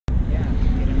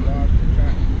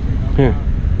Here.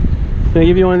 Can I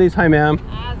give you one of these? Hi, ma'am.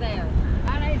 Hi there.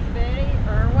 My name's Betty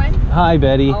Irwin. Hi,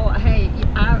 Betty. Oh, hey,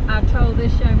 I told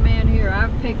this young man here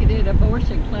I've picketed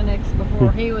abortion clinics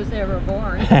before he was ever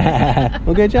born.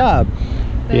 Well, good job.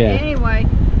 But anyway,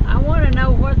 I want to know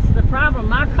what's the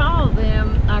problem. I called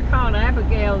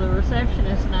Abigail, the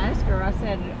receptionist, and I asked her, I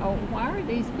said, oh, why are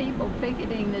these people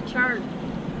picketing the church?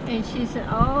 And she said,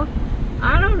 oh,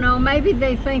 I don't know, maybe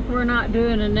they think we're not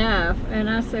doing enough. And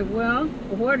I said, well,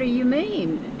 what do you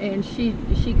mean? And she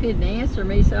couldn't answer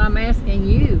me, so I'm asking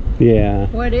you. Yeah.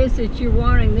 What is it you're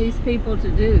wanting these people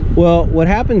to do? Well, what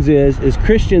happens is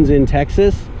Christians in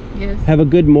Texas have a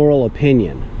good moral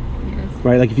opinion.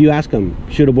 Right? Like if you ask them,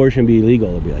 should abortion be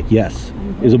legal? They'll be like, yes.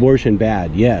 Is abortion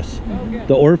bad? Yes.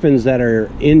 The orphans that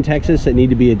are in Texas that need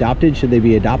to be adopted, should they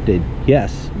be adopted?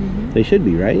 Yes. They should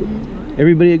be, right?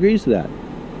 Everybody agrees to that.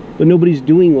 But nobody's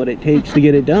doing what it takes to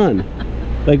get it done.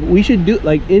 Like we should do,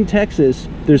 like in Texas,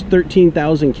 there's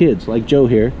 13,000 kids like Joe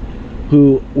here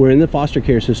who were in the foster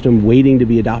care system waiting to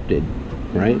be adopted,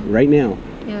 right? Right now.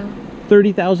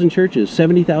 30,000 churches,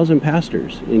 70,000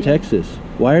 pastors in Texas.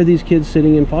 Why are these kids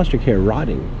sitting in foster care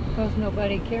rotting? Because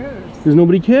nobody cares. Because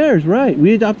nobody cares, right?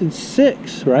 We adopted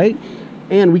 6, right?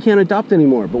 And we can't adopt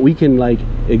anymore, but we can like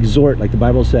exhort, like the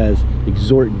Bible says,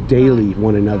 exhort daily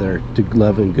one another to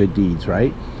love and good deeds,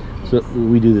 right? So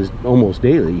we do this almost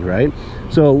daily, right?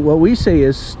 So what we say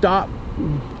is stop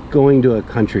going to a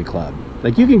country club.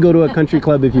 Like you can go to a country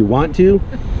club if you want to,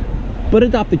 but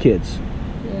adopt the kids.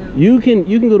 You can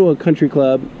go to a country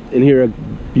club and hear a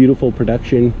beautiful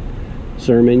production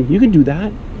sermon. You can do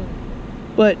that,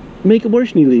 but make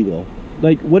abortion illegal.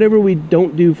 Like whatever we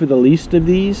don't do for the least of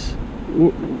these,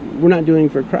 we're not doing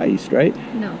for Christ, right?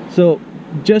 No. So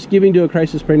just giving to a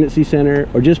crisis pregnancy center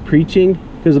or just preaching,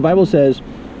 because the Bible says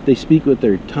they speak with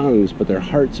their tongues, but their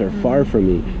hearts are far from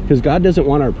me. Because God doesn't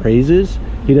want our praises.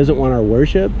 He doesn't want our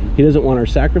worship. He doesn't want our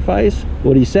sacrifice.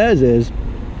 What he says is,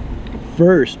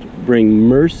 first, bring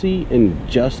mercy and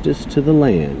justice to the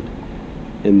land,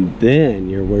 and then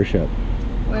your worship.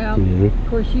 Well, of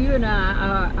course, you and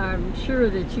I'm sure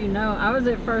that you know, I was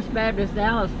at First Baptist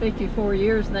Dallas 54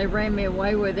 years, and they ran me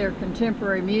away with their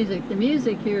contemporary music. The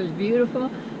music here is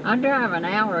beautiful. I drive an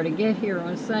hour to get here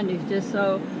on Sundays just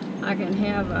so I can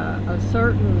have a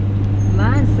certain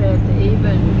mindset to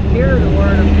even hear the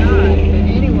Word of God. But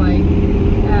anyway,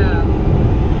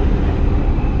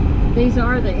 these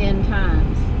are the end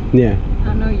times. Yeah.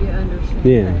 I know you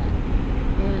understand that.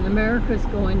 And America's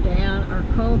going down. Our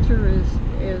culture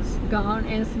is gone.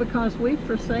 And it's because we've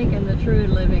forsaken the true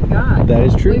and living God. That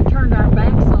is true. We've turned our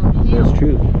backs on Him. That's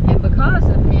true. And because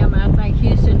of Him, I think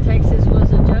Houston, Texas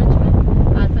was a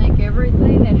judgment. I think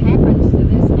everything that happens to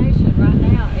this nation right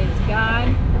now is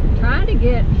God trying to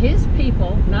get His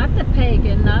people, not the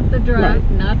pagan, not the drunk,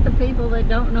 not the people that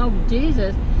don't know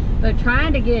Jesus, but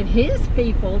trying to get His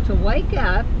people to wake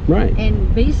up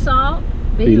and be salt,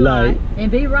 be light,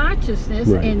 and be righteousness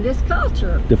in this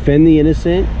culture. Defend the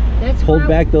innocent. Hold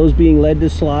back those being led to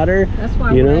slaughter. That's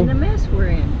why we're in the mess we're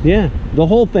in. Yeah, the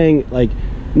whole thing, like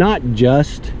not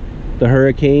just the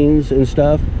hurricanes and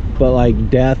stuff, but like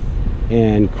death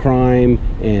and crime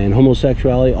and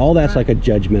homosexuality, all that's like a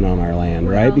judgment on our land,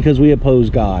 right? Because we oppose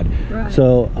God.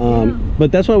 So,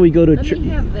 but that's why we go to church. Let me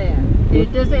have that.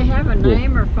 Does it have a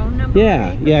name or phone number?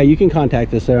 Yeah, you can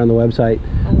contact us there on the website.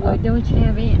 Oh, wait, don't you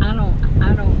have any? I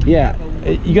don't. Yeah,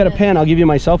 you got a pen? I'll give you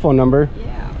my cell phone number.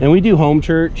 Yeah. And we do home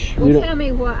church. Well, tell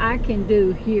me what I can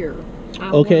do here.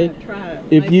 Okay,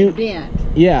 if you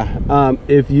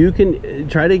if you can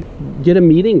try to get a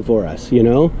meeting for us, you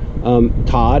know,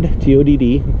 Todd,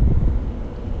 T-O-D-D,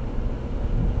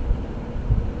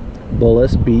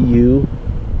 Bullis, B-U-L-L-I-S,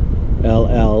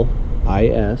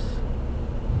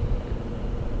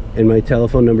 and my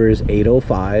telephone number is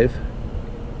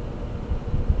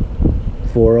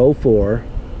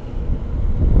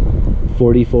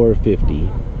 805-404-4450.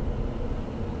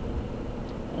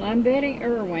 I'm Betty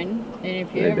Irwin, and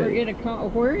if you ever get a call,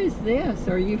 where is this?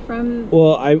 Are you from?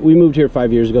 Well, we moved here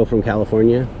 5 years ago from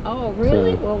California. Oh,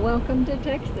 really? So, well, welcome to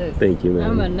Texas. Thank you, man.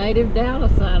 I'm a native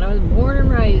Dallasite. I was born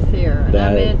and raised here. And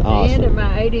I'm at the end of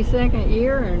my 82nd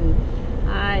year, and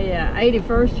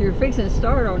 81st year, fixing to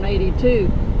start on 82.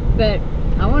 But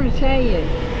I want to tell you,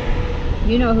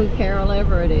 you know who Carol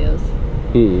Everett is?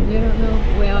 You don't know?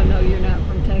 Well, no, you're not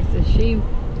from Texas. She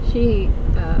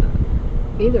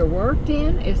either worked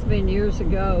in, it's been years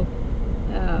ago,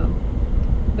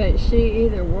 but she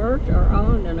either worked or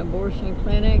owned an abortion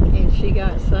clinic, and she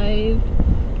got saved,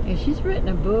 and she's written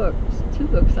a book, 2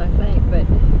 books I think. But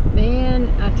man,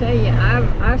 I tell you,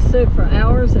 I've stood for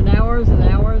hours and hours and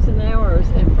hours and hours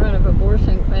in front of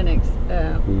abortion clinics,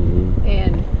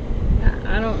 and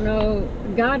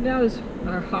God knows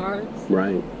our hearts.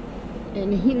 Right.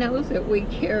 And He knows that we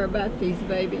care about these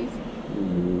babies.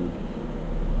 Mm-hmm.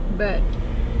 But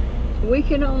we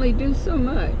can only do so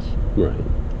much. Right.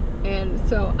 And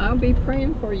so I'll be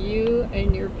praying for you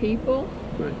and your people.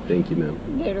 Right. Thank you,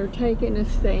 ma'am. That are taking a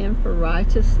stand for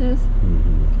righteousness.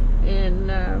 Mm-hmm.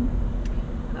 And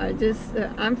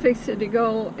I'm fixing to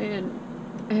go and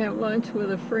have lunch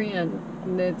with a friend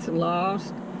that's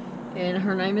lost. And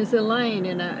her name is Elaine,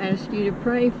 and I ask you to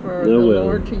pray for the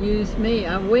Lord to use me.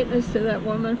 I witnessed to that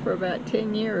woman for about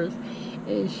 10 years,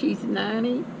 and she's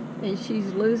 90, and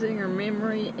she's losing her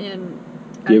memory, and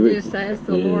I just asked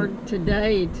the Lord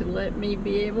today to let me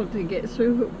be able to get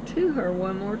through to her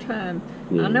one more time.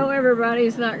 I know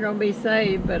everybody's not going to be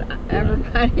saved, but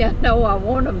everybody I know, I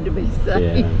want them to be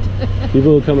saved.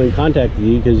 People will come in contact with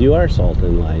you because you are salt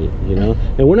and light, you know.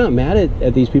 And we're not mad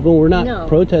at these people. We're not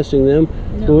protesting them.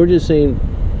 But we're just saying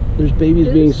there's babies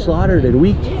being slaughtered, and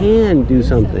we can do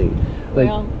something. Like,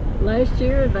 well, last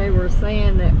year they were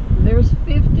saying that there's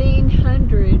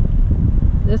 1,500.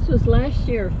 This was last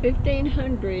year,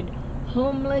 1,500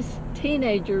 homeless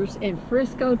teenagers in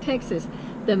Frisco, Texas,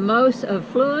 the most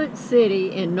affluent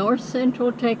city in north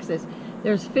central Texas.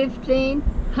 There's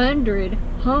 1,500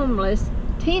 homeless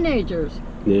teenagers.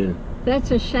 Yeah.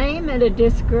 That's a shame and a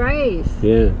disgrace.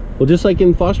 Yeah. Well, just like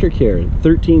in foster care,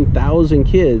 13,000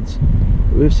 kids,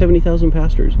 we have 70,000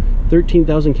 pastors.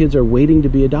 13,000 kids are waiting to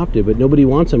be adopted, but nobody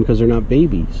wants them because they're not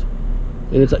babies.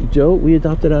 And it's like, Joe, we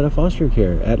adopted out of foster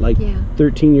care at like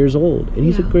 13 years old. And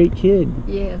he's a great kid.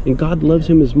 Yes. And God loves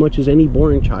him as much as any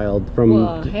born child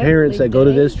from parents that go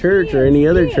to this church or any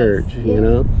other church, you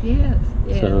know? Yes.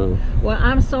 So. Well,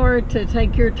 I'm sorry to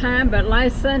take your time, but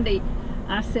last Sunday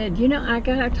I said, you know, I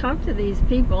got to talk to these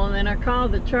people. And then I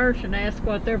called the church and asked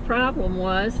what their problem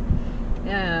was.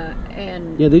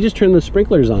 And yeah, they just turned the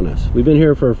sprinklers on us. We've been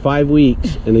here for 5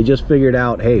 weeks, and they just figured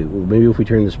out, hey, well, maybe if we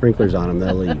turn the sprinklers on them,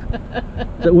 they'll leave.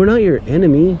 So we're not your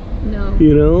enemy. No.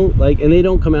 You know, like, and they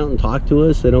don't come out and talk to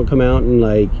us. They don't come out and,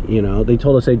 like, you know, they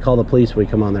told us they'd call the police when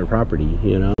we come on their property,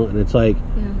 you know, and it's like,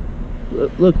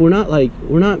 look, we're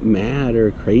not mad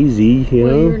or crazy, you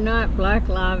know. You're not Black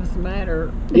Lives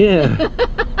Matter. Yeah.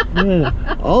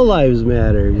 Yeah, all lives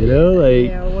matter, you know. Like,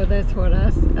 yeah, well, that's what I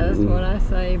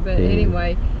say. But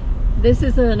anyway, this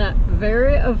is a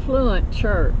very affluent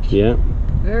church. Yeah.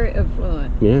 Very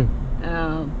affluent. Yeah.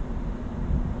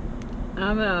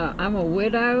 I'm a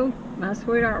widow. My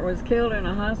sweetheart was killed in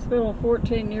a hospital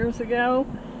 14 years ago,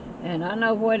 and I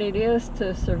know what it is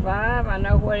to survive. I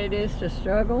know what it is to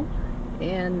struggle,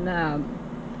 and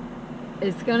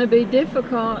it's going to be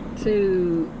difficult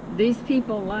to these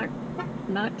people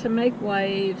not to make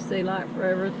waves. They like for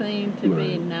everything to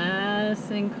be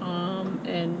nice and calm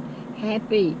and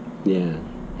happy. Yeah.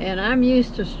 And I'm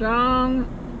used to strong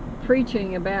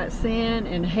preaching about sin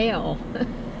and hell.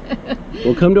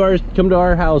 Well, come to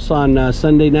our house on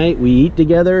Sunday night. We eat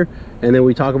together, and then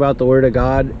we talk about the Word of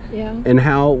God and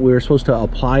how we're supposed to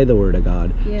apply the Word of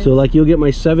God. Yes. So, like, you'll get my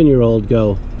 7-year-old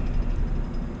go,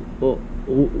 well,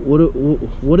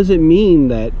 what does it mean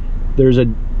that there's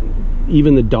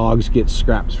even the dogs get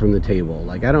scraps from the table?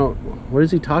 Like, what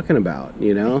is he talking about,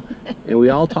 you know? And we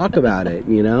all talk about it,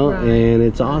 you know, and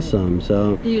it's awesome.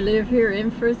 So, do you live here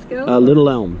in Frisco? Little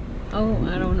Elm. Oh,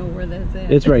 I don't know where that's at.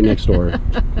 It's right next door.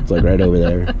 It's like right over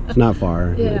there. It's not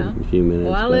far. Yeah. A few minutes.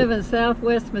 Well, I live in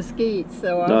Southwest Mesquite,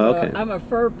 so I'm a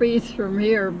fur piece from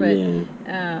here, but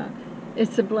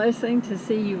it's a blessing to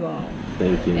see you all.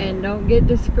 Thank you. And don't get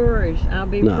discouraged. I'll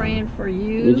be praying for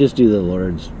you. You just do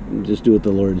what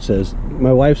the Lord says.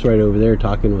 My wife's right over there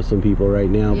talking with some people right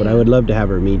now, but I would love to have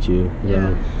her meet you.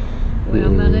 Yeah. Well,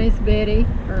 my name's Betty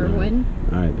Irwin.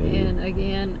 All right, baby. And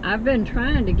again, I've been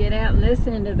trying to get out in this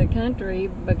end of the country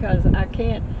because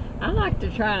I like to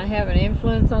try to have an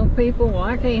influence on people. Well,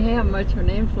 I can't have much of an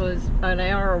influence an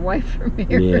hour away from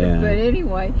here. Yeah. But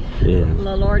anyway,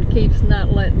 the Lord keeps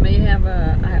not letting me have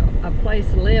a place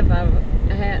to live.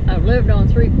 I've lived on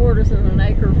 3/4 of an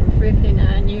acre for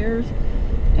 59 years.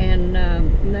 And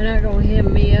they're not going to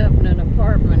hem me up in an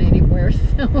apartment anywhere.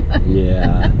 So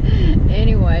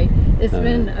anyway, it's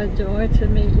been a joy to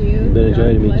meet you. It's been a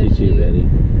joy to meet you too, Betty.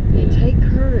 And take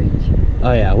courage.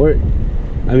 Oh yeah,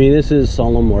 I mean, this is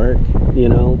solemn work, you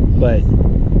know, but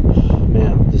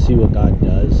man, to see what God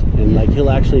does, and like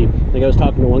He'll actually, like I was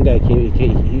talking to one guy, he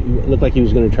looked like he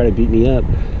was going to try to beat me up,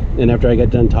 and after I got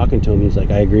done talking to him, he's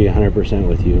like, I agree 100%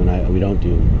 with you, and we don't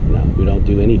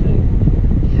do anything.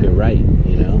 You're right,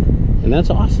 you know, and that's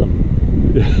awesome.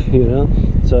 You know,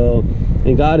 so,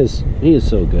 and He is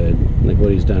so good, like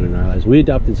what He's done in our lives. We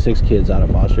adopted 6 kids out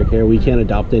of foster care. We can't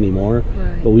adopt anymore,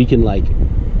 but we can, like,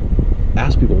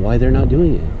 ask people why they're not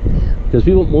doing it. Because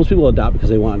most people adopt because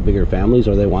they want bigger families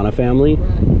or they want a family.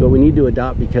 Right. But we need to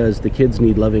adopt because the kids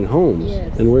need loving homes.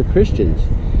 Yes. And we're Christians.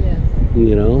 Yeah.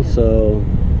 You know, so.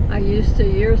 I used to,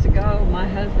 years ago, my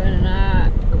husband and I,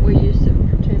 we used to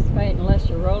participate in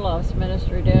Lester Roloff's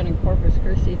ministry down in Corpus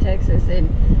Christi, Texas, and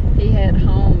he had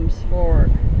homes for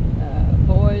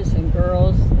boys and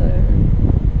girls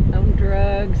on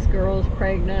drugs, girls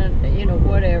pregnant, you know,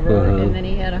 whatever. And then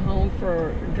he had a home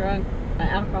for drunk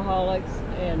alcoholics,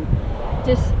 and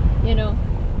just, you know,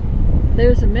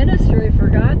 there's a ministry for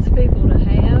God's people to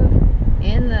have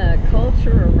in the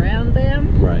culture around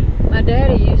them. Right. My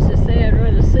daddy used to say, I'd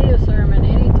rather see a sermon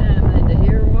anytime than to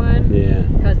hear one. Yeah.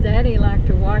 Because Daddy liked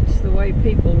to watch the way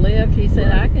people lived. He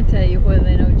said, I can tell you whether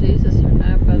they know Jesus or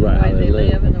not by the way they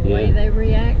live and the way they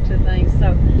react to things.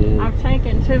 So I've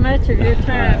taken too much of your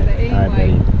time. But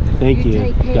anyway, thank you.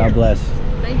 Take care. God bless.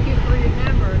 Thank you for your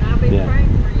number, and I'll be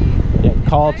praying for you. Yeah,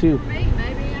 call too. For me.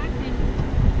 Maybe I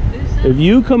can do something. If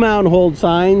you come out and hold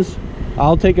signs,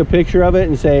 I'll take a picture of it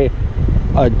and say,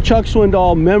 a Chuck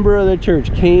Swindoll member of the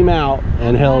church came out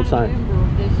and held signs. I'm a member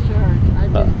of this church. I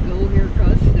just go here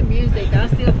because of the music. I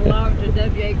still belong to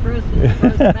W.A. Crystal,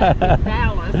 First Baptist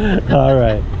Dallas. All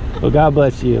right. Well, God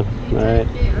bless you. All right.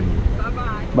 Take care.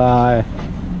 Bye-bye. Bye.